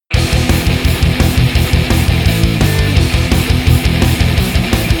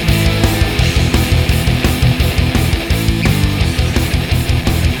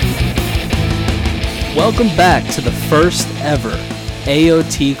Welcome back to the first ever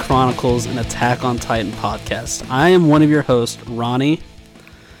AoT Chronicles and Attack on Titan podcast. I am one of your hosts, Ronny.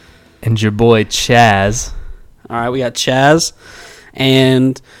 And your boy, Chaz. All right, we got Chaz.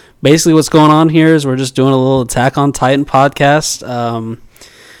 And basically what's going on here is we're just doing a little Attack on Titan podcast.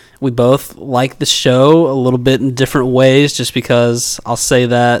 We both like the show a little bit in different ways just because I'll say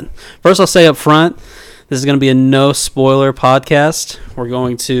that. First, I'll say up front, this is going to be a no-spoiler podcast. We're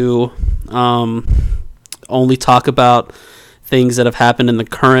going to only talk about things that have happened in the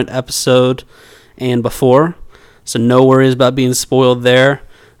current episode and before. So no worries about being spoiled there,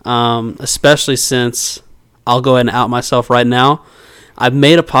 especially since I'll go ahead and out myself right now. I've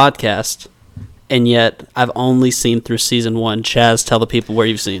made a podcast, and yet I've only seen through season 1. Chaz, tell the people where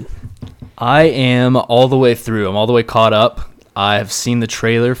you've seen. I am all the way through. I'm all the way caught up. I've seen the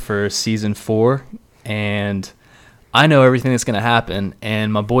trailer for season 4, and I know everything that's going to happen.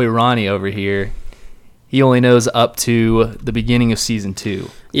 And my boy Ronny over here, he only knows up to the beginning of season 2.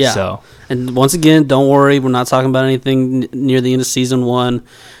 Yeah. So. And once again, don't worry. We're not talking about anything near the end of season 1.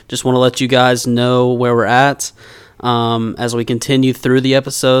 Just want to let you guys know where we're at. As we continue through the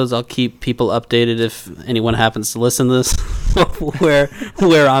episodes, I'll keep people updated if anyone happens to listen to this,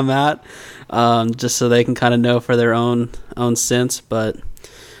 where I'm at, just so they can kind of know for their own sense.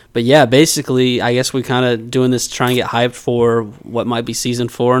 But yeah, basically, I guess we kind of doing this to try and get hyped for what might be season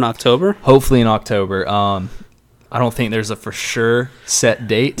 4 in October. Hopefully in October. I don't think there's a for sure set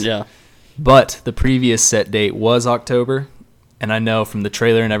date. Yeah. But the previous set date was October. And I know from the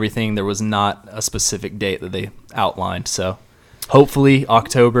trailer and everything, there was not a specific date that they outlined. So hopefully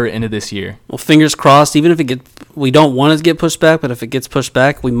October into this year. Well, fingers crossed. Even if we don't want it to get pushed back, but if it gets pushed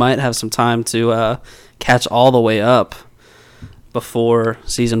back, we might have some time to catch all the way up before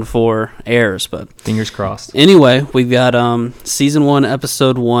season 4 airs. But fingers crossed. Anyway, we've got season 1,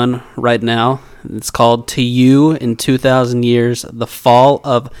 episode 1 right now. It's called "To You in 2,000 Years: The Fall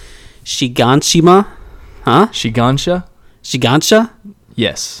of Shiganshina." Huh? Shigansha? Shigansha?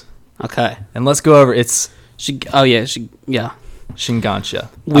 Yes. Okay. And let's go over yeah. Shingansha.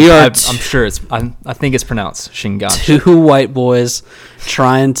 I'm sure I think it's pronounced Shingansha. 2 white boys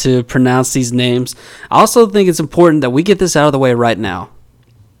trying to pronounce these names. I also think it's important that we get this out of the way right now.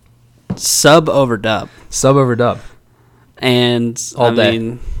 Sub over dub. Sub over dub. And all day.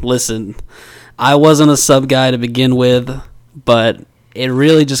 Mean, listen, I wasn't a sub guy to begin with, but it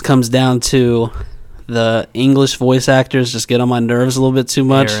really just comes down to the English voice actors just get on my nerves a little bit too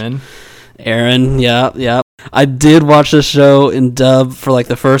much. Aaron, yeah. I did watch the show in dub for like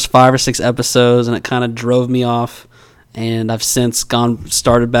the first 5 or 6 episodes, and it kind of drove me off. And I've since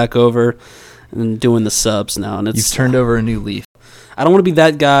started back over and doing the subs now. And you've turned over a new leaf. I don't want to be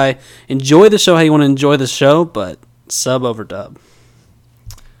that guy. Enjoy the show how you want to enjoy the show, but sub over dub.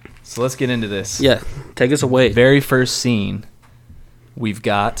 So let's get into this. Yeah, take us away. Very first scene, we've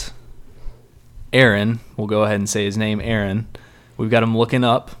got Aaron, we'll go ahead and say his name, Aaron. We've got him looking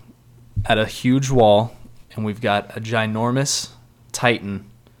up at a huge wall, and we've got a ginormous Titan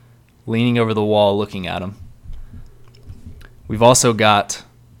leaning over the wall looking at him. We've also got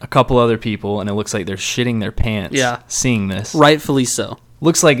a couple other people, and it looks like they're shitting their pants seeing this. Rightfully so.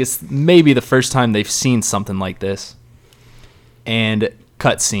 Looks like it's maybe the first time they've seen something like this. And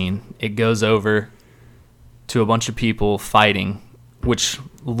cutscene, it goes over to a bunch of people fighting, which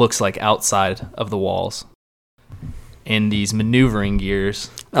looks like outside of the walls, in these maneuvering gears.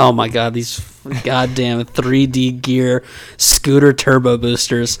 Oh my god, these goddamn 3D gear scooter turbo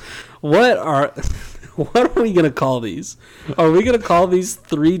boosters. What are we gonna call these? Are we gonna call these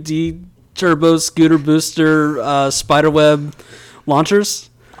 3D turbo scooter booster spiderweb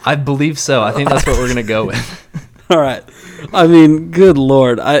launchers? I believe so. I think that's what we're gonna go with. All right. I mean, good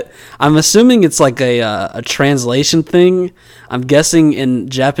lord. I'm assuming it's like a translation thing. I'm guessing in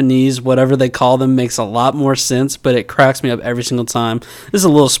Japanese, whatever they call them makes a lot more sense, but it cracks me up every single time. This is a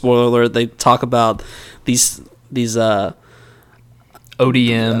little spoiler alert. They talk about these ODM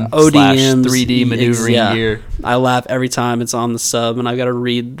ODMs, 3D maneuvering gear. I laugh every time it's on the sub, and I've got to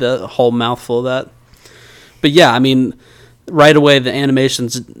read the whole mouthful of that. But yeah, I mean, right away the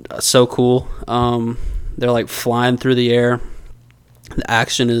animation's so cool. They're like flying through the air. The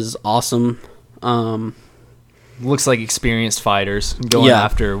action is awesome. Looks like experienced fighters going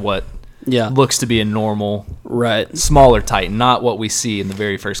after what looks to be a normal, smaller Titan, not what we see in the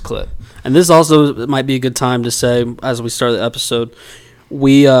very first clip. And this also might be a good time to say, as we start the episode,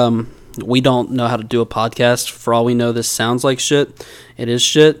 we don't know how to do a podcast. For all we know, this sounds like shit. It is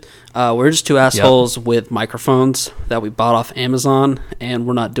shit. We're just 2 assholes with microphones that we bought off Amazon, and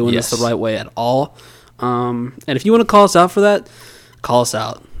we're not doing this the right way at all. And if you want to call us out for that, call us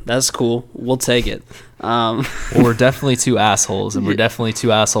out. That's cool. We'll take it. Well, we're definitely two assholes, and we're definitely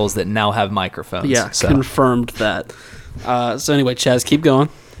two assholes that now have microphones. Yeah, so. Confirmed that. So anyway, Chaz, keep going.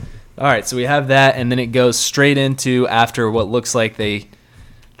 All right, so we have that, and then it goes straight into, after what looks like they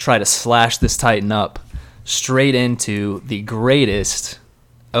try to slash this Titan up, straight into the greatest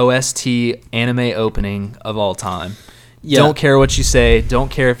OST anime opening of all time. Yeah. Don't care what you say.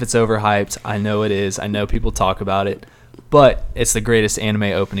 Don't care if it's overhyped. I know it is. I know people talk about it. But it's the greatest anime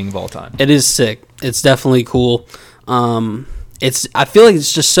opening of all time. It is sick. It's definitely cool. I feel like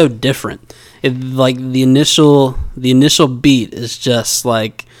it's just so different. Like the initial beat is just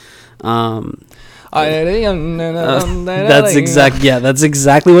like that's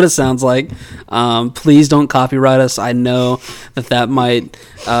exactly what it sounds like. Please don't copyright us. I know that might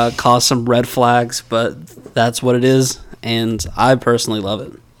cause some red flags, but that's what it is, and I personally love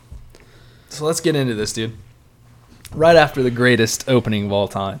it. So let's get into this, dude. Right after the greatest opening of all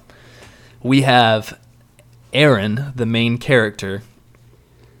time, we have Eren, the main character,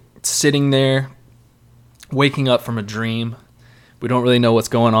 sitting there, waking up from a dream. We don't really know what's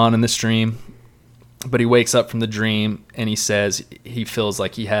going on in this dream, but he wakes up from the dream and he says he feels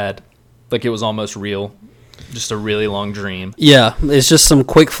like it was almost real, just a really long dream. Yeah, it's just some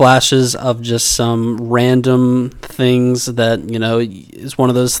quick flashes of just some random things that, is one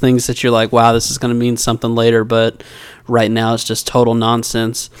of those things that you're like, wow, this is going to mean something later, but right now it's just total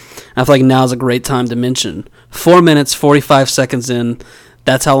nonsense. I feel like now's a great time to mention 4 minutes, 45 seconds in,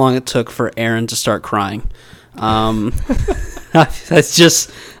 that's how long it took for Eren to start crying. That's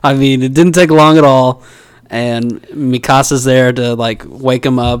just, it didn't take long at all, and Mikasa's there to wake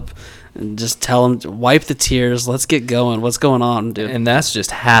him up and just tell him to wipe the tears. Let's get going. What's going on, dude? And that's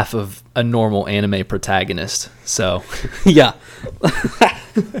just half of a normal anime protagonist. So, yeah.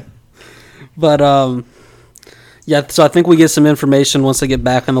 But yeah. So I think we get some information once they get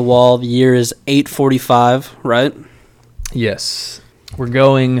back on the wall. The year is 845, right? Yes. We're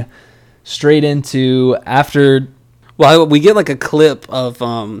going straight into after. Well, we get a clip of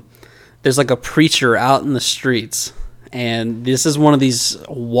there's a preacher out in the streets. And this is one of these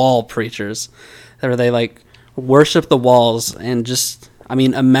wall preachers where they worship the walls and just,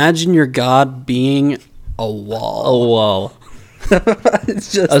 imagine your God being a wall. A wall.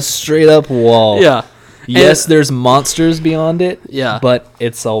 It's just a straight up wall. Yeah. Yes, there's monsters beyond it. Yeah. But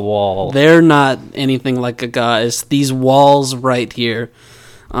it's a wall. They're not anything like a God. It's these walls right here.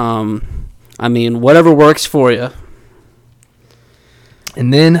 Whatever works for you.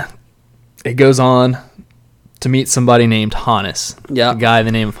 And then it goes on to meet somebody named Hannes. Yeah. A guy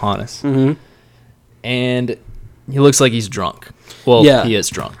the name of Hannes. Mm-hmm. And he looks like he's drunk. Well, yeah. He is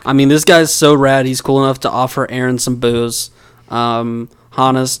drunk. This guy's so rad. He's cool enough to offer Eren some booze.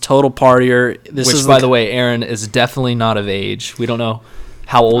 Hannes, total partier. Which, by the way, Eren is definitely not of age. We don't know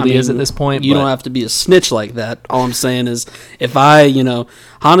how old he is at this point. You don't have to be a snitch like that. All I'm saying is, if Hannes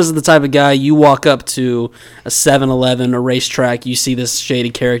is the type of guy, you walk up to a 7-Eleven, a racetrack, you see this shady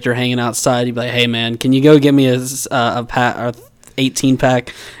character hanging outside, you'd be like, hey man, can you go get me a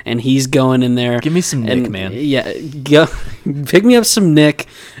 18-pack? And he's going in there. Give me some Nick, man. Yeah, pick me up some Nick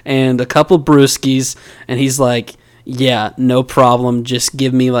and a couple brewskis, and he's like, yeah, no problem, just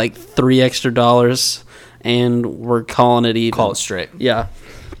give me $3 extra, and we're calling it even. Call it straight. Yeah.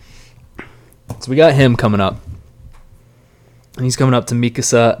 So we got him coming up. And he's coming up to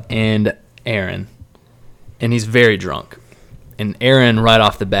Mikasa and Eren. And he's very drunk. And Eren, right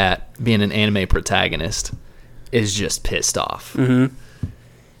off the bat, being an anime protagonist, is just pissed off. Mm-hmm.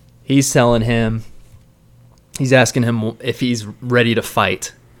 He's asking him if he's ready to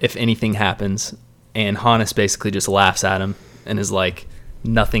fight if anything happens. And Hannes basically just laughs at him and is like,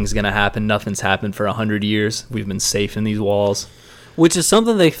 nothing's going to happen. Nothing's happened for 100 years. We've been safe in these walls. Which is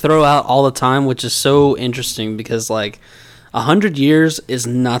something they throw out all the time, which is so interesting because 100 years is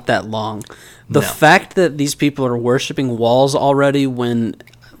not that long. The fact that these people are worshiping walls already when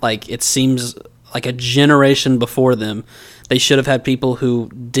it seems like a generation before them, they should have had people who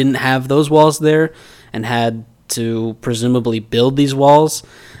didn't have those walls there and had to presumably build these walls.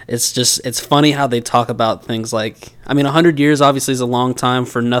 It's funny how they talk about things 100 years obviously is a long time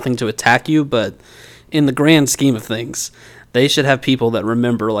for nothing to attack you, but in the grand scheme of things, they should have people that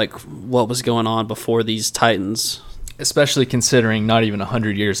remember what was going on before these titans. Especially considering not even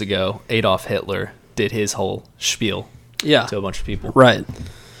 100 years ago, Adolf Hitler did his whole spiel to a bunch of people. Right.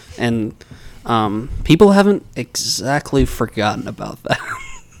 And people haven't exactly forgotten about that.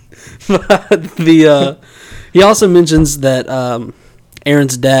 But he also mentions that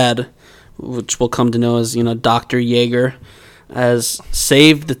Eren's dad, which we'll come to know as Dr. Jaeger, has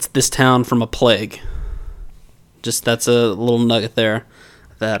saved this town from a plague. Just that's a little nugget there.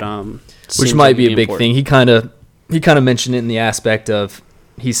 that which might be a big thing. He kind of mentioned it in the aspect of,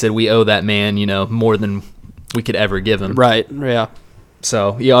 he said we owe that man, more than we could ever give him. Right. Yeah.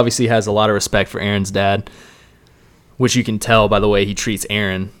 So he obviously has a lot of respect for Aaron's dad, which you can tell by the way he treats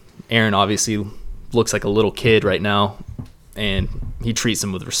Aaron. Aaron obviously looks like a little kid right now, and he treats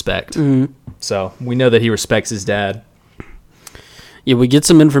him with respect. Mm-hmm. So we know that he respects his dad. Yeah, we get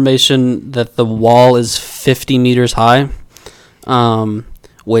some information that the wall is 50 meters high,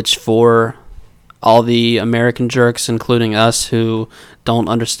 which for all the American jerks, including us, who don't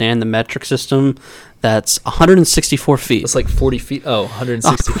understand the metric system, that's 164 feet. It's like 40 feet. Oh,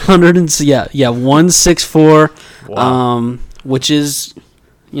 160. 164. Wow. Which is,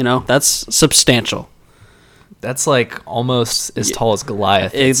 that's substantial. That's like almost as tall as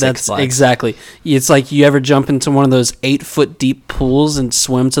Goliath. That's exactly. It's like you ever jump into one of those 8-foot deep pools and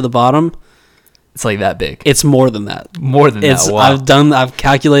swim to the bottom. It's like that big. It's more than that. More than that. Wow. I've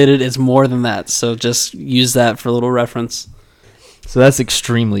calculated. It's more than that. So just use that for a little reference. So that's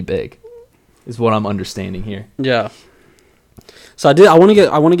extremely big, is what I'm understanding here. Yeah. So I want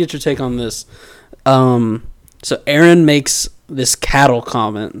to get your take on this. So Aaron makes this cattle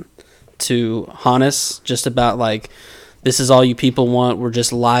comment to Hannes, just about like, this is all you people want. We're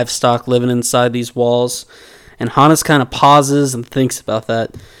just livestock living inside these walls. And Hannes kind of pauses and thinks about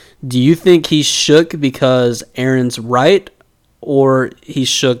that. Do you think he's shook because Aaron's right, or he's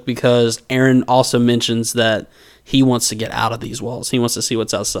shook because Aaron also mentions that he wants to get out of these walls? He wants to see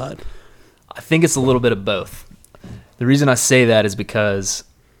what's outside. I think it's a little bit of both. The reason I say that is because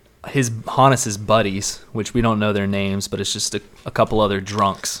Hannes' buddies, which we don't know their names, but it's just a couple other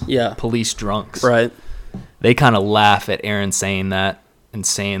drunks, police drunks, right? They kind of laugh at Aaron saying that and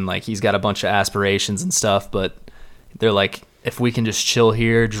saying like he's got a bunch of aspirations and stuff, but they're like, if we can just chill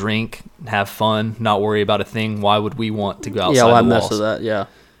here, drink, have fun, not worry about a thing, why would we want to go outside the walls? Mess with that, yeah.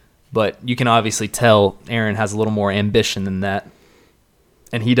 But you can obviously tell Aaron has a little more ambition than that,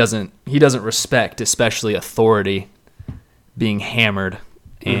 and he doesn't respect, especially authority, being hammered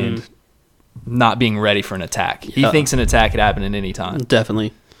and not being ready for an attack. He thinks an attack could happen at any time.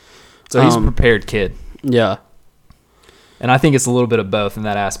 Definitely. So he's a prepared kid. Yeah. And I think it's a little bit of both in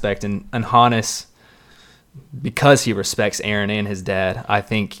that aspect. And Hannes, because he respects Aaron and his dad, I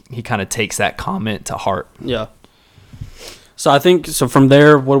think he kind of takes that comment to heart. Yeah. So I think, from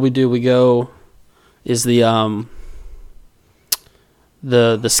there, what do? We go, is the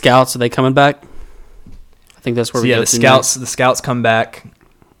scouts, are they coming back? I think that's where we go. The scouts come back.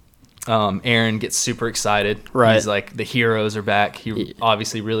 Aaron gets super excited. Right. He's like, the heroes are back. He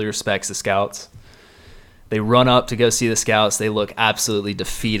obviously really respects the scouts. They run up to go see the scouts. They look absolutely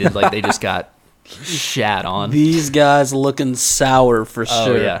defeated, like they just got shat on. These guys looking sour for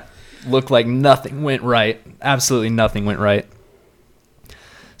sure. Oh, yeah. Looked like nothing went right. Absolutely nothing went right.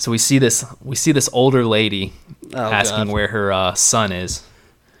 So we see this older lady asking where her son is.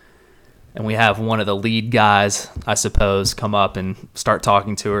 And we have one of the lead guys, I suppose, come up and start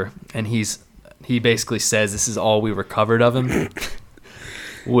talking to her. And he basically says this is all we recovered of him.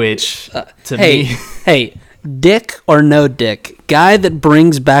 Which, to me... Hey, dick or no dick, guy that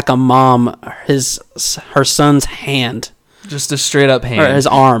brings back a mom her son's hand. Just a straight up hand. Or his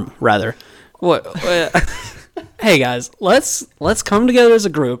arm, rather. What? Hey, guys, let's come together as a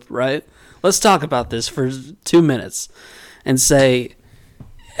group, right? Let's talk about this for 2 minutes and say...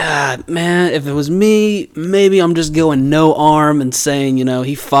 man, if it was me, maybe I'm just going no arm and saying,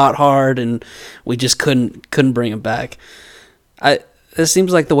 he fought hard and we just couldn't bring him back. This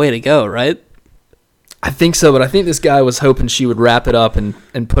seems like the way to go, right? I think so, but I think this guy was hoping she would wrap it up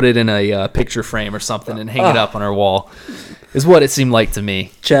and put it in a picture frame or something and hang it up on her wall, is what it seemed like to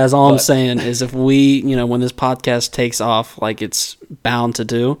me. Chaz, all I'm saying is if we, when this podcast takes off, like it's bound to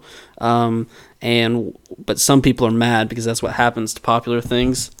do, but some people are mad because that's what happens to popular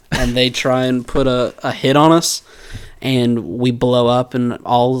things, and they try and put a hit on us, and we blow up, and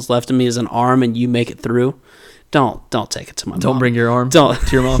all that's left of me is an arm, and you make it through. Don't take it to my mom. Don't bring your arm to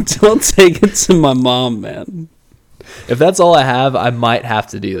your mom. Don't take it to my mom, man. If that's all I have, I might have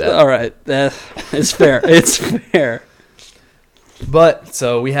to do that. All right, it's fair. It's fair. But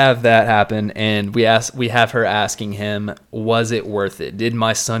so we have that happen, and we have her asking him, was it worth it? Did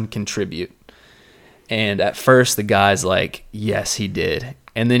my son contribute? And at first the guy's like, yes, he did.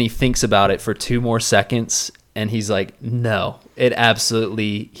 And then he thinks about it for 2 more seconds, and he's like, no,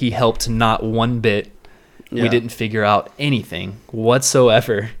 he helped not one bit. Yeah. We didn't figure out anything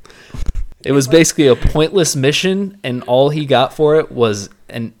whatsoever. It was basically a pointless mission, and all he got for it was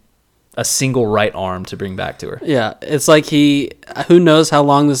a single right arm to bring back to her. Yeah, it's like who knows how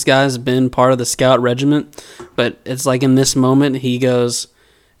long this guy's been part of the scout regiment, but it's like in this moment he goes,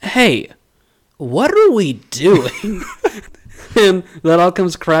 hey, what are we doing? And that all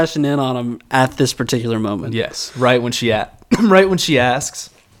comes crashing in on him at this particular moment. Yes, right when she asks.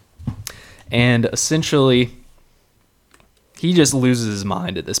 And essentially, he just loses his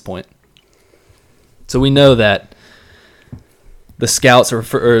mind at this point. So we know that the scouts, or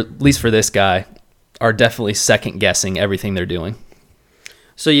at least for this guy, are definitely second-guessing everything they're doing.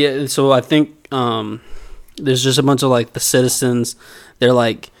 So I think there's just a bunch of, like, the citizens. They're,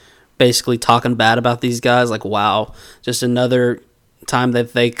 like, basically talking bad about these guys. Like, wow, just another time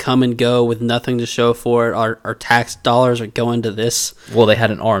that they come and go with nothing to show for it. Our tax dollars are going to this. Well, they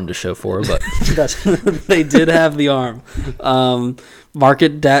had an arm to show for it, but they did have the arm. Mark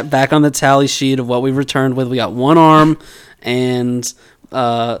it back on the tally sheet of what we returned with. We got one arm, and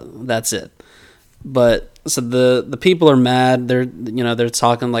that's it. But so the people are mad. They're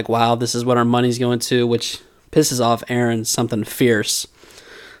talking like, wow, this is what our money's going to, which pisses off Aaron something fierce.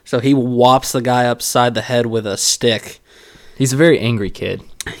 So he whops the guy upside the head with a stick. He's a very angry kid.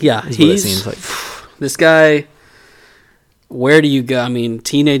 Yeah, what it seems like. This guy, where do you go? I mean,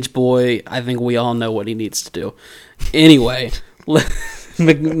 teenage boy, I think we all know what he needs to do. Anyway,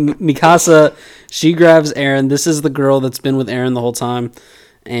 Mikasa, she grabs Aaron. This is the girl that's been with Aaron the whole time.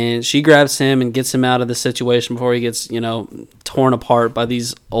 And she grabs him and gets him out of the situation before he gets, torn apart by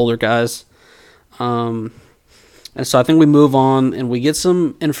these older guys. And so I think we move on and we get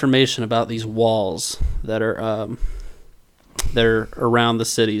some information about these walls that are around the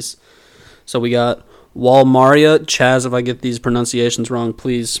cities. So we got Wall Maria. Chaz, if I get these pronunciations wrong,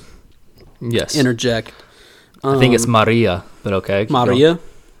 please interject. I think it's Maria, but okay. Maria?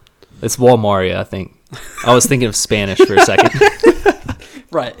 It's Wall Maria, I think. I was thinking of Spanish for a second.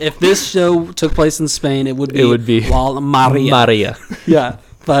 Right. If this show took place in Spain, it would be Wall Maria. Yeah.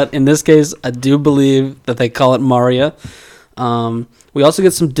 But in this case, I do believe that they call it Maria. We also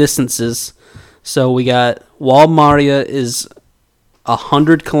get some distances. So we got Wall Maria is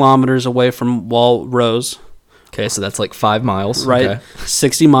 100 kilometers away from Wall Rose. Okay, so that's like 5 miles. Right. Okay.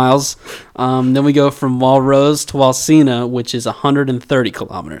 60 miles. Then we go from Wall Rose to Wall Sina, which is 130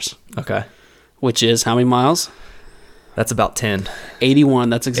 kilometers. Okay. Which is how many miles? That's about 10. 81.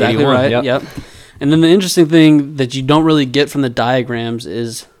 That's exactly 81, right. Yep. And then the interesting thing that you don't really get from the diagrams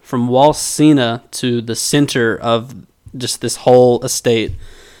is from Wall Sina to the center of just this whole estate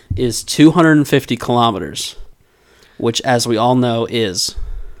is 250 kilometers, which, as we all know, is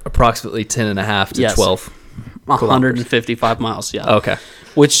approximately 10.5 to 12. 155 miles, yeah. Okay.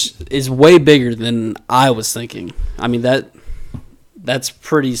 Which is way bigger than I was thinking. I mean, that's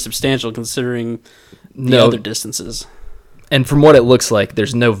pretty substantial considering the other distances. And from what it looks like,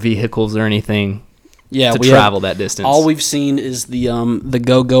 there's no vehicles or anything to travel that distance. All we've seen is the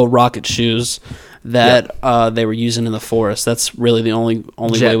go-go rocket shoes that they were using in the forest. That's really the only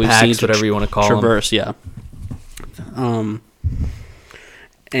way we've seen to whatever you want to call traverse, them. Yeah.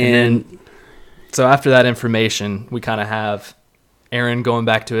 And so after that information, we kind of have Aaron going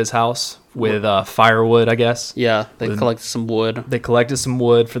back to his house with firewood, I guess. Yeah, they collected some wood. They collected some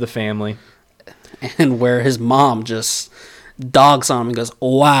wood for the family. And where his mom just dogs on him and goes,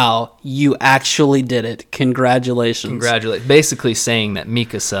 wow, you actually did it. Congratulations. Basically saying that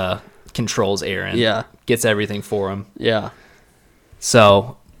Mikasa controls Aaron. Yeah. Gets everything for him. Yeah.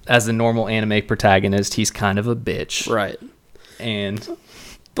 So, as the normal anime protagonist, he's kind of a bitch. Right.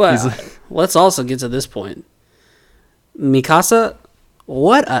 But let's also get to this point. Mikasa,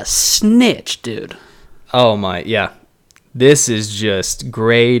 what a snitch, dude. Oh my, yeah. This is just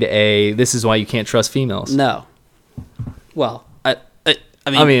grade A. This is why you can't trust females. No. Well, you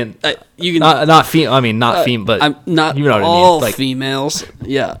can not female, but I'm not you know what all I mean. Like, females.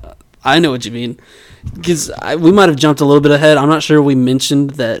 Yeah, I know what you mean. Because we might have jumped a little bit ahead. I'm not sure we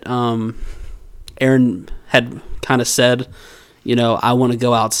mentioned that Aaron had kind of said, I want to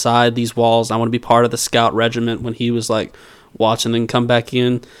go outside these walls. I want to be part of the scout regiment when he was like watching and come back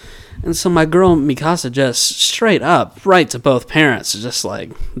in. And so my girl Mikasa just straight up, right to both parents, just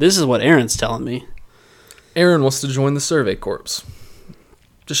like, this is what Aaron's telling me. Aaron wants to join the Survey Corps.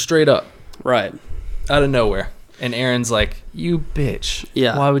 Just straight up. Right. Out of nowhere. And Aaron's like, you bitch.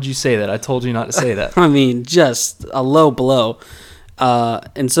 Yeah. Why would you say that? I told you not to say that. I mean, just a low blow.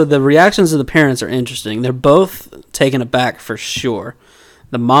 And so the reactions of the parents are interesting. They're both taken aback for sure.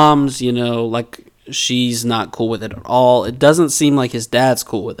 The mom's, she's not cool with it at all. It doesn't seem like his dad's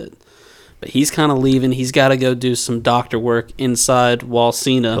cool with it. But he's kind of leaving. He's got to go do some doctor work inside Wall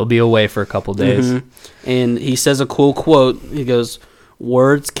Sina. He'll be away for a couple days. Mm-hmm. And he says a cool quote. He goes,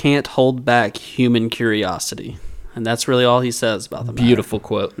 "Words can't hold back human curiosity." And that's really all he says about the matter. Beautiful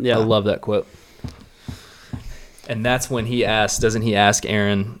quote. Yeah. I love that quote. And that's when he asks, doesn't he ask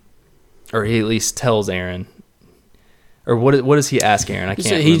Aaron, or he at least tells Aaron, or what does he ask Aaron? I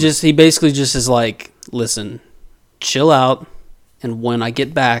can't remember. He basically just is like, listen, chill out, and when I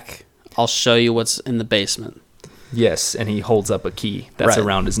get back, I'll show you what's in the basement. Yes, and he holds up a key that's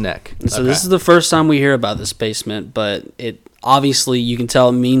around his neck. And so this is the first time we hear about this basement, but it obviously, you can tell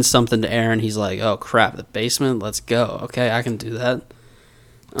it means something to Aaron. He's like, oh crap, the basement, let's go. Okay, I can do that.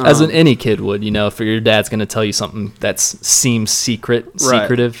 As any kid would, if your dad's going to tell you something that seems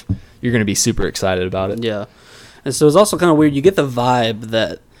secretive, you're going to be super excited about it. Yeah. And so it's also kind of weird. You get the vibe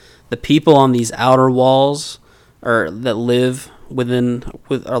that the people on these outer walls, or that live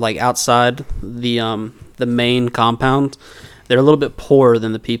or like outside the main compound, they're a little bit poorer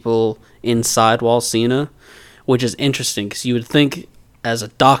than the people inside Walsena, which is interesting because you would think as a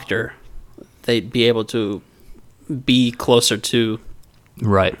doctor they'd be able to be closer to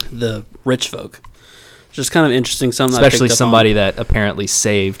the rich folk. Just kind of interesting. Something especially somebody that apparently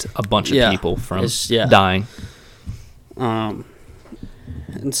saved a bunch of people from dying. And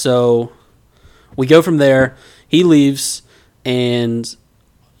so we go from there. He leaves, and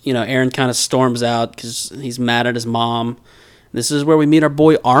Aaron kind of storms out because he's mad at his mom. This is where we meet our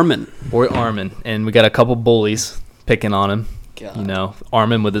boy Armin. And we got a couple bullies picking on him. God.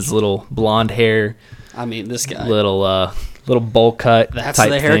 Armin with his little blonde hair. I mean, this guy. Little bowl cut. That's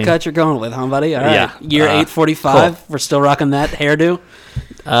the haircut you're going with, huh, buddy? All right. Yeah. Year 845. Cool. We're still rocking that hairdo.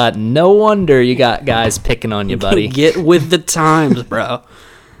 No wonder you got guys picking on you, buddy. Get with the times, bro.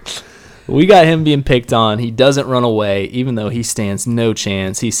 We got him being picked on. He doesn't run away, even though he stands no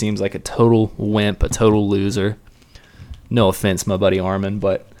chance. He seems like a total wimp, a total loser. No offense, my buddy Armin,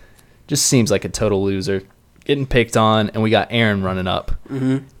 but just seems like a total loser. Getting picked on, and we got Aaron running up.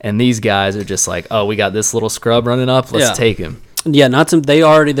 Mm-hmm. And these guys are just like, oh, we got this little scrub running up. Let's take him. Yeah,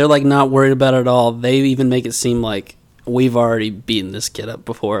 they're like not worried about it at all. They even make it seem like we've already beaten this kid up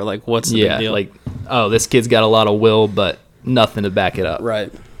before. Like, what's the big deal? Like, oh, this kid's got a lot of will, but nothing to back it up.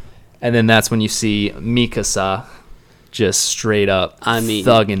 Right. And then that's when you see Mikasa just straight up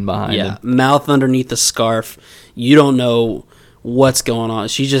thugging behind him. Mouth underneath the scarf. You don't know what's going on.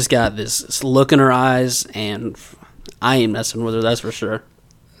 She just got this look in her eyes, and I ain't messing with her, that's for sure.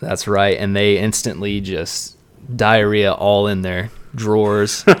 That's right. And they instantly just diarrhea all in their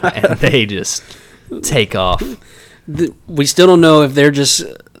drawers, and they just take off. We still don't know if they're just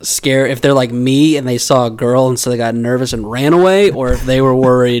scared, if they're like me and they saw a girl and so they got nervous and ran away, or if they were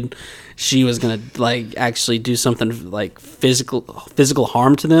worried she was gonna like actually do something like physical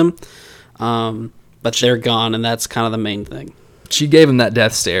harm to them. But they're gone, and that's kind of the main thing. She gave him that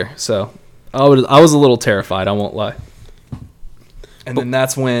death stare, so I was a little terrified, I won't lie. And then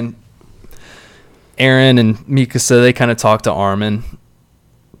that's when Aaron and Mikasa, they kind of talk to Armin,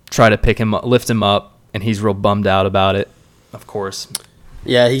 try to pick him up, lift him up, and he's real bummed out about it, of course.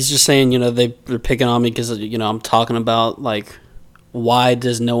 Yeah, he's just saying, they're picking on me because, I'm talking about, like, why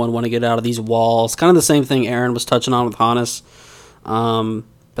does no one want to get out of these walls? Kind of the same thing Aaron was touching on with Hannes,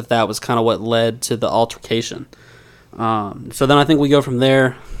 but that was kind of what led to the altercation. So then I think we go from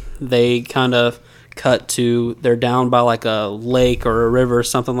there. They kind of cut to, they're down by, like, a lake or a river or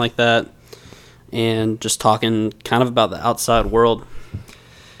something like that, and just talking kind of about the outside world.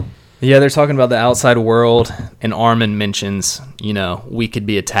 Yeah, they're talking about the outside world, and Armin mentions, we could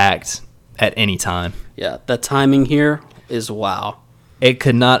be attacked at any time. Yeah, the timing here is wow. It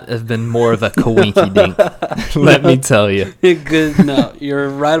could not have been more of a coinky-dink, let me tell you. No, you're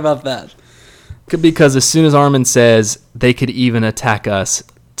right about that. Because as soon as Armin says they could even attack us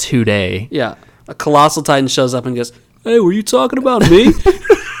today. Yeah, a colossal titan shows up and goes, hey, were you talking about me?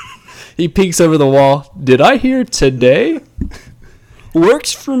 He peeks over the wall. Did I hear today?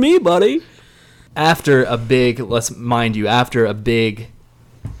 Works for me, buddy. After a big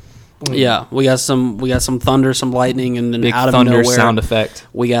yeah, we got some thunder, some lightning, and then big out of thunder nowhere sound effect.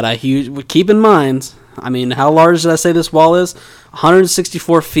 We got a huge. Keep in mind, I mean, how large did I say this wall is?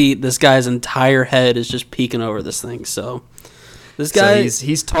 164 feet. This guy's entire head is just peeking over this thing. So this guy,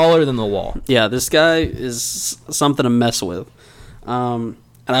 he's taller than the wall. Yeah, this guy is something to mess with. And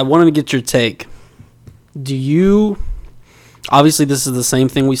I wanted to get your take. Obviously, this is the same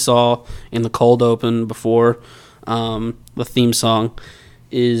thing we saw in the cold open before the theme song.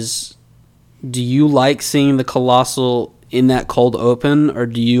 Do you like seeing the Colossal in that cold open, or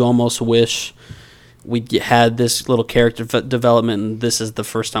do you almost wish we had this little character development and this is the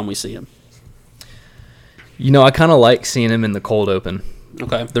first time we see him? I kind of like seeing him in the cold open.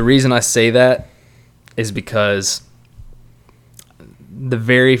 Okay. The reason I say that is because the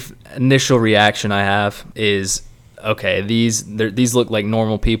very initial reaction I have is, okay, these look like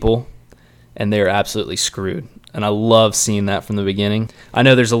normal people, and they're absolutely screwed. and I love seeing that from the beginning. I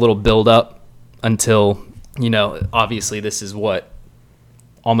know there's a little build up until, obviously this is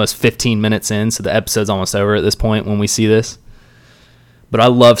almost 15 minutes in, so the episode's almost over at this point when we see this. But I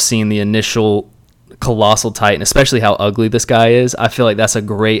love seeing the initial colossal titan, especially how ugly this guy is. I feel like that's a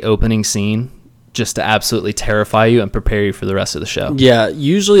great opening scene just to absolutely terrify you and prepare you for the rest of the show. Yeah,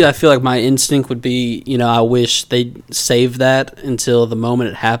 usually I feel like my instinct would be, I wish they'd save that until the moment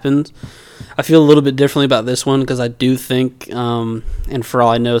it happened. I feel a little bit differently about this one because I do think, and for all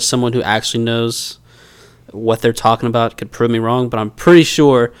I know, someone who actually knows what they're talking about could prove me wrong, but I'm pretty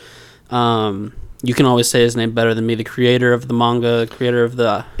sure you can always say his name better than me, the creator of the manga, creator of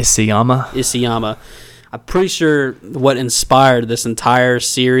the... Isayama. I'm pretty sure what inspired this entire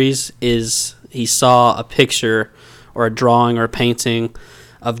series is he saw a picture or a drawing or a painting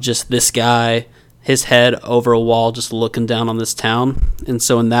of just this guy, his head over a wall just looking down on this town. And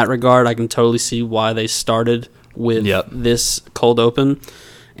so in that regard, I can totally see why they started with this cold open,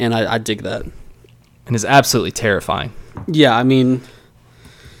 and I dig that. And it's absolutely terrifying. Yeah, I mean,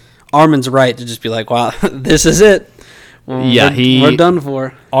 Armin's right to just be like, wow, this is it. We're done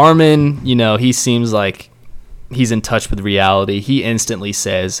for. Armin, he seems like he's in touch with reality. He instantly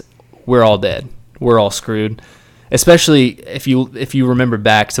says, we're all dead. We're all screwed. Especially if you remember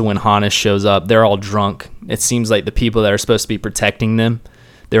back to when Hannes shows up, they're all drunk. It seems like the people that are supposed to be protecting them,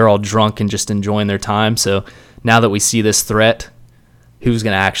 they're all drunk and just enjoying their time. So now that we see this threat, who's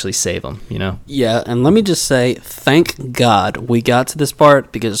going to actually save them, Yeah, and let me just say, thank God we got to this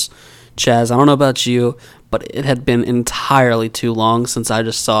part because, Chaz, I don't know about you, but it had been entirely too long since I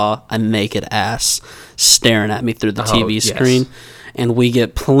just saw a naked ass staring at me through the TV screen. And we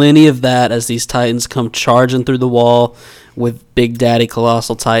get plenty of that as these Titans come charging through the wall with Big Daddy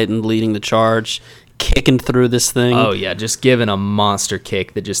Colossal Titan leading the charge, kicking through this thing. Oh, yeah, just giving a monster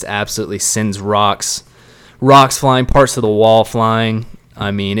kick that just absolutely sends rocks flying, parts of the wall flying.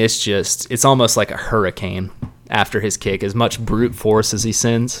 I mean, it's almost like a hurricane after his kick, as much brute force as he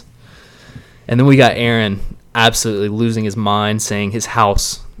sends. And then we got Eren absolutely losing his mind, saying his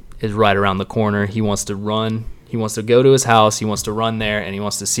house is right around the corner. He wants to run. He wants to go to his house. He wants to run there, and he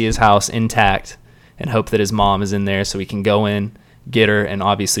wants to see his house intact and hope that his mom is in there so he can go in, get her, and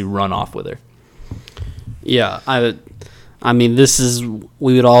obviously run off with her. Yeah, I mean,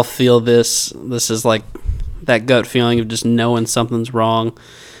 we would all feel this. This is like that gut feeling of just knowing something's wrong,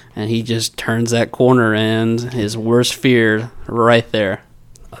 and he just turns that corner, and his worst fear right there.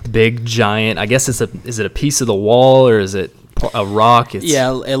 A big giant, I guess is it a piece of the wall or is it a rock?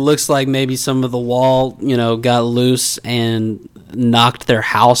 It looks like maybe some of the wall, got loose and knocked their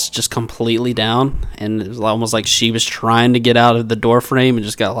house just completely down, and it was almost like she was trying to get out of the door frame and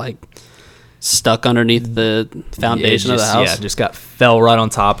just got like stuck underneath the foundation of the house. Yeah, fell right on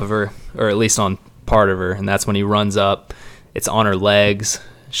top of her, or at least on part of her, and that's when he runs up. It's on her legs.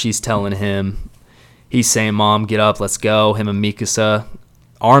 She's telling him, he's saying, "Mom, get up, let's go." Him and Mikasa.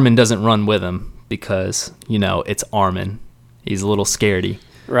 Armin doesn't run with him because, it's Armin. He's a little scaredy.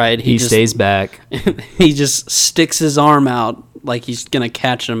 Right. He stays back. He just sticks his arm out like he's going to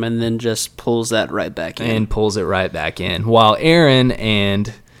catch him and then just pulls that right back in. And pulls it right back in. While Eren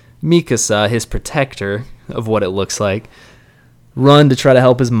and Mikasa, his protector of what it looks like, run to try to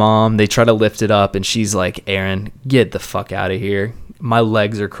help his mom. They try to lift it up, and she's like, "Eren, get the fuck out of here. My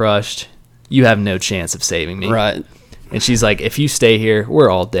legs are crushed. You have no chance of saving me." Right. And she's like, "If you stay here, we're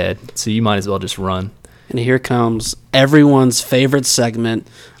all dead. So you might as well just run." And here comes everyone's favorite segment.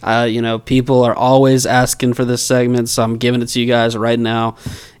 People are always asking for this segment, so I'm giving it to you guys right now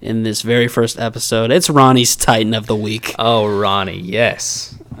in this very first episode. It's Ronny's Titan of the Week. Oh, Ronny,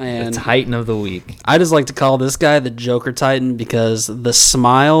 yes. And the Titan of the Week. I just like to call this guy the Joker Titan because the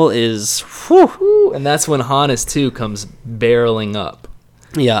smile is... whew. And that's when Hannes, too, comes barreling up.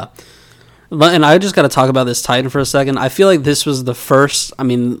 Yeah. And I just got to talk about this Titan for a second. I feel like this was the first... I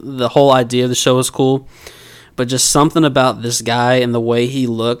mean, the whole idea of the show was cool, but just something about this guy and the way he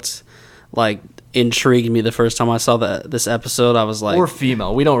looked, like, intrigued me the first time I saw this episode. I was like... Or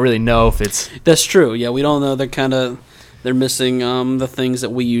female. We don't really know if it's... That's true. Yeah, we don't know. They're missing the things that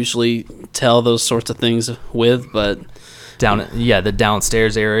we usually tell those sorts of things with, but... the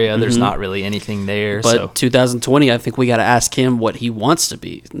downstairs area, there's not really anything there. But 2020, I think we got to ask him what he wants to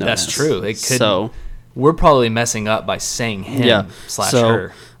be known That's as. true. It could. We're probably messing up by saying him /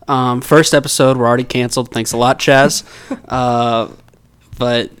 her. First episode, we're already canceled. Thanks a lot, Chaz.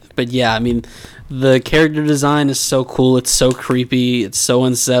 But yeah, I mean, the character design is so cool. It's so creepy. It's so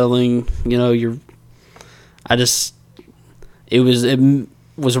unsettling. It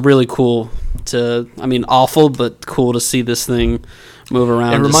was really cool awful, but cool to see this thing move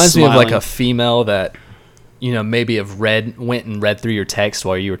around. It reminds me of like a female that maybe have went and read through your text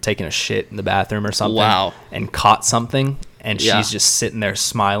while you were taking a shit in the bathroom or something. Wow. And caught something, and she's just sitting there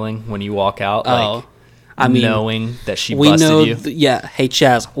smiling when you walk out. Like, knowing that she busted you. Hey,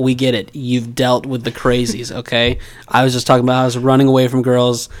 Chaz, we get it. You've dealt with the crazies, okay? I was just talking about how I was running away from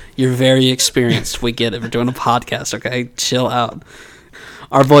girls. You're very experienced. We get it. We're doing a podcast, okay? Chill out.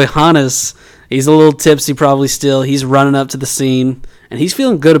 Our boy Hannes, he's a little tipsy probably still. He's running up to the scene, and he's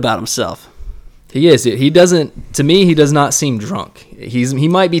feeling good about himself. He is. He doesn't. To me, he does not seem drunk. He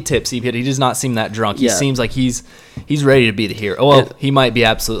might be tipsy, but he does not seem that drunk. He seems like he's ready to be the hero. Well, he might be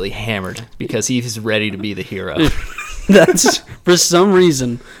absolutely hammered because he's ready to be the hero. That's for some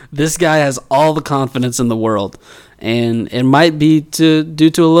reason this guy has all the confidence in the world, and it might be due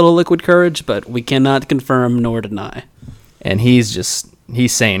to a little liquid courage, but we cannot confirm nor deny. And he's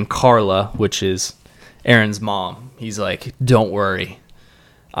saying Carla, which is Aaron's mom. He's like, "Don't worry.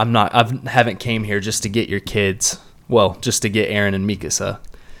 I haven't came here just to get your kids. Well, just to get Aaron and Mikasa.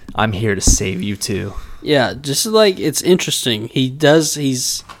 I'm here to save you too." Yeah, just like it's interesting. He's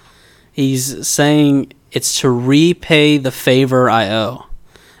saying it's to repay the favor I owe.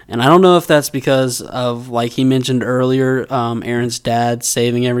 And I don't know if that's because of, like he mentioned earlier, Aaron's dad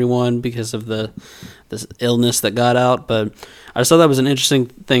saving everyone because of this illness that got out, but I just thought that was an interesting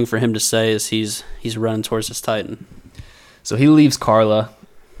thing for him to say as he's running towards his Titan. So he leaves Carla.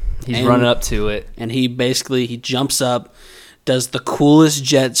 He's running up to it. And he jumps up, does the coolest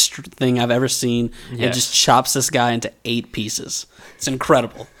jet thing I've ever seen, and just chops this guy into 8 pieces. It's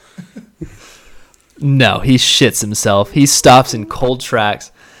incredible. No, he shits himself. He stops in cold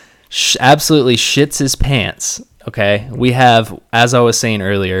tracks, absolutely shits his pants. Okay? We have, as I was saying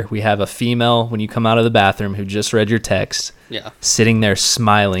earlier, we have a female, when you come out of the bathroom, who just read your text, sitting there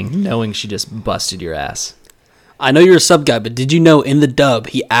smiling, knowing she just busted your ass. I know you're a sub guy, but did you know in the dub,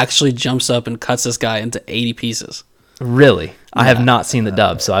 he actually jumps up and cuts this guy into 80 pieces? Really? Yeah. I have not seen the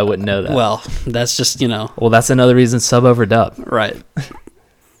dub, so I wouldn't know that. Well, that's just, Well, that's another reason sub over dub. Right.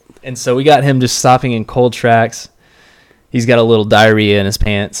 And so we got him just stopping in cold tracks. He's got a little diarrhea in his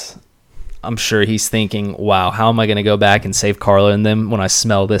pants. I'm sure he's thinking, wow, how am I going to go back and save Carla and them when I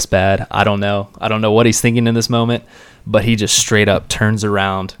smell this bad? I don't know. I don't know what he's thinking in this moment, but he just straight up turns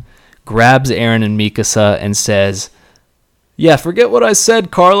around, grabs Aaron and Mikasa and says, "Yeah, forget what I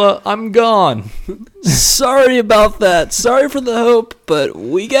said, Carla. I'm gone." Sorry about that. Sorry for the hope, but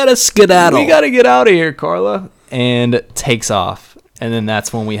we gotta skedaddle. We gotta get out of here, Carla. And takes off. And then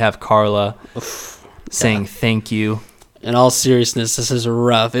that's when we have Carla saying thank you. In all seriousness, this is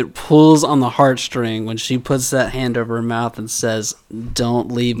rough. It pulls on the heartstring when she puts that hand over her mouth and says,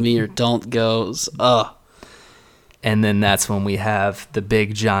 "Don't leave me or don't go." Ugh. And then that's when we have the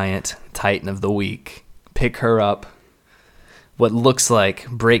big giant Titan of the week pick her up. What looks like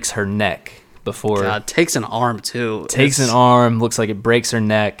breaks her neck before. God, takes an arm too. Takes an arm, looks like it breaks her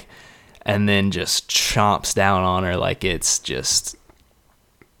neck, and then just chomps down on her like it's just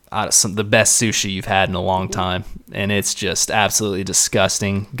the best sushi you've had in a long time. And it's just absolutely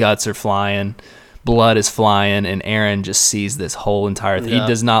disgusting. Guts are flying, blood is flying, and Aaron just sees this whole entire thing. Yeah. He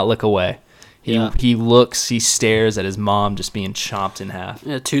does not look away. He stares at his mom just being chopped in half.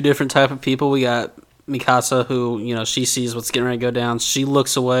 Yeah, 2 different type of people. We got Mikasa, who, she sees what's getting ready to go down. She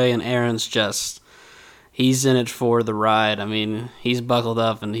looks away, and Aaron's he's in it for the ride. I mean, he's buckled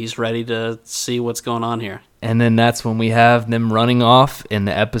up, and he's ready to see what's going on here. And then that's when we have them running off in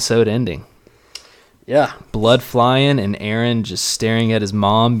the episode ending. Yeah. Blood flying, and Aaron just staring at his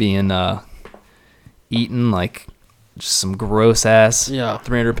mom being eaten like just some gross ass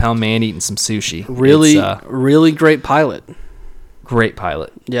 300-pound man eating some sushi. Really great pilot. Great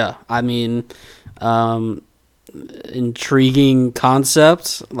pilot. Yeah, I mean, intriguing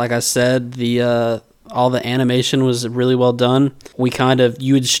concept. Like I said, all the animation was really well done.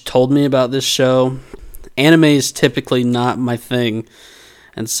 You had told me about this show. Anime is typically not my thing,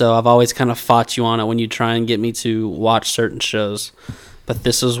 and so I've always kind of fought you on it when you try and get me to watch certain shows. But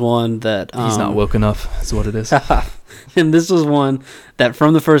this is one that he's not woke enough. Is what it is. And this was one that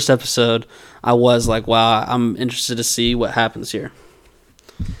from the first episode, I was like, wow, I'm interested to see what happens here.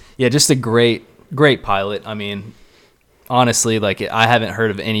 Yeah, just a great pilot. I mean, honestly, like I haven't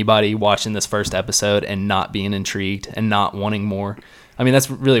heard of anybody watching this first episode and not being intrigued and not wanting more. I mean,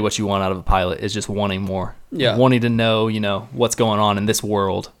 that's really what you want out of a pilot, is just wanting more. Yeah. Wanting to know, what's going on in this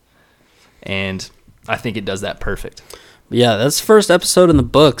world. And I think it does that perfect. Yeah, that's the first episode in the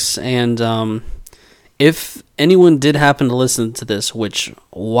books, and if anyone did happen to listen to this, which,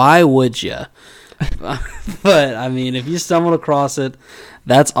 why would you? But, I mean, if you stumbled across it,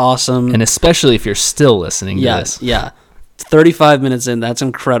 that's awesome. And especially if you're still listening to this. Yeah, 35 minutes in, that's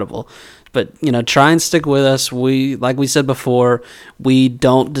incredible. But, try and stick with us. Like we said before, we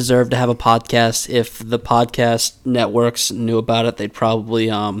don't deserve to have a podcast. If the podcast networks knew about it, they'd probably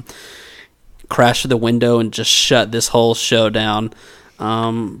crash through the window and just shut this whole show down.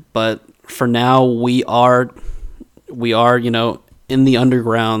 But for now, we are, in the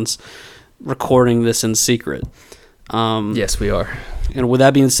undergrounds recording this in secret. Yes, we are. And with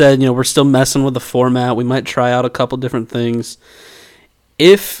that being said, we're still messing with the format. We might try out a couple different things.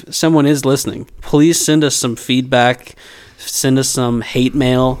 If someone is listening, please send us some feedback, send us some hate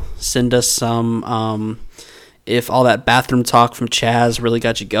mail, send us some, if all that bathroom talk from Chaz really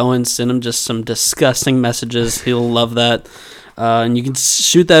got you going, send him just some disgusting messages. He'll love that. And you can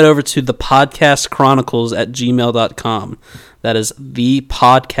shoot that over to thepodcastchronicles@gmail.com. That is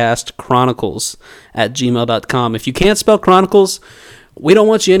thepodcastchronicles@gmail.com. If you can't spell chronicles, we don't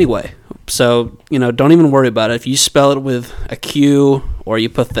want you anyway. So, don't even worry about it. If you spell it with a Q or you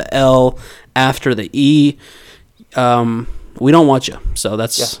put the L after the E, we don't want you. So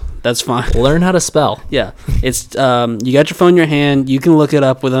that's fine. Learn how to spell. Yeah. It's you got your phone in your hand. You can look it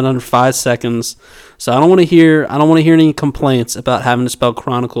up within under 5 seconds. So I don't want to hear any complaints about having to spell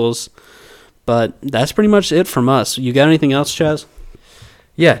chronicles. But that's pretty much it from us. You got anything else, Chaz?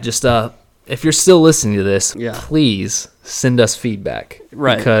 Yeah, just if you're still listening to this, Yeah. please send us feedback.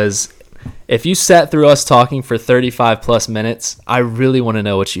 Right. Because if you sat through us talking for 35 plus minutes, I really want to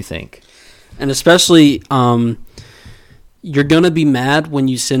know what you think. And especially, you're going to be mad when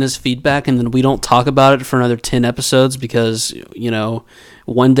you send us feedback and then we don't talk about it for another 10 episodes because,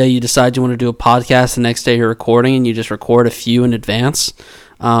 one day you decide you want to do a podcast, the next day you're recording and you just record a few in advance.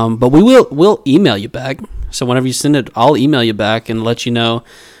 But we'll email you back. So whenever you send it, I'll email you back and let you know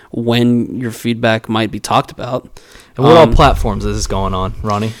when your feedback might be talked about. And what all platforms is this going on,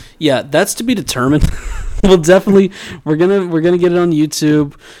 Ronnie? Yeah, that's to be determined. We'll definitely we're gonna get it on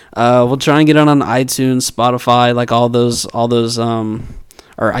YouTube. We'll try and get it on iTunes, Spotify, like all those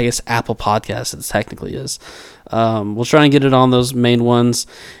or I guess Apple Podcasts it technically is. We'll try and get it on those main ones.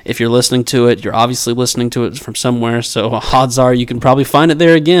 If you're listening to it, you're obviously listening to it from somewhere, so odds are you can probably find it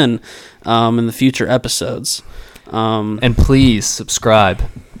there again in the future episodes. And please subscribe.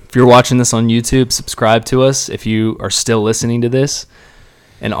 If you're watching this on YouTube, subscribe to us if you are still listening to this.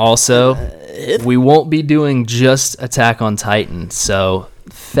 And also, we won't be doing just Attack on Titan, so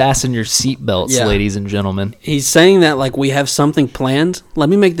fasten your seatbelts, ladies and gentlemen. He's saying that like we have something planned. Let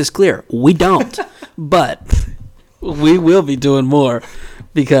me make this clear. We don't. But we will be doing more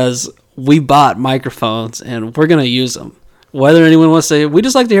because we bought microphones and we're going to use them. Whether anyone wants to, we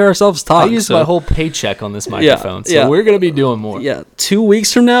just like to hear ourselves talk. I used my whole paycheck on this microphone, so we're going to be doing more. Yeah, 2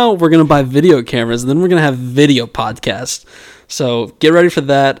 weeks from now, we're going to buy video cameras, and then we're going to have video podcasts. So get ready for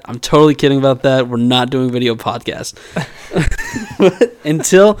that. I'm totally kidding about that. We're not doing video podcasts.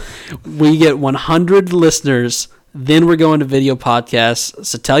 Until we get 100 listeners, then we're going to video podcasts.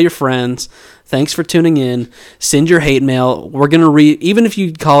 So tell your friends. Thanks for tuning in. Send your hate mail. We're going to read, even if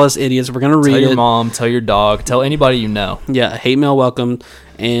you call us idiots, we're going to read it. Tell your mom, tell your dog, tell anybody you know. Yeah, hate mail welcome.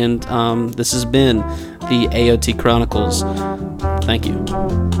 And this has been the AoT Chronicles. Thank you.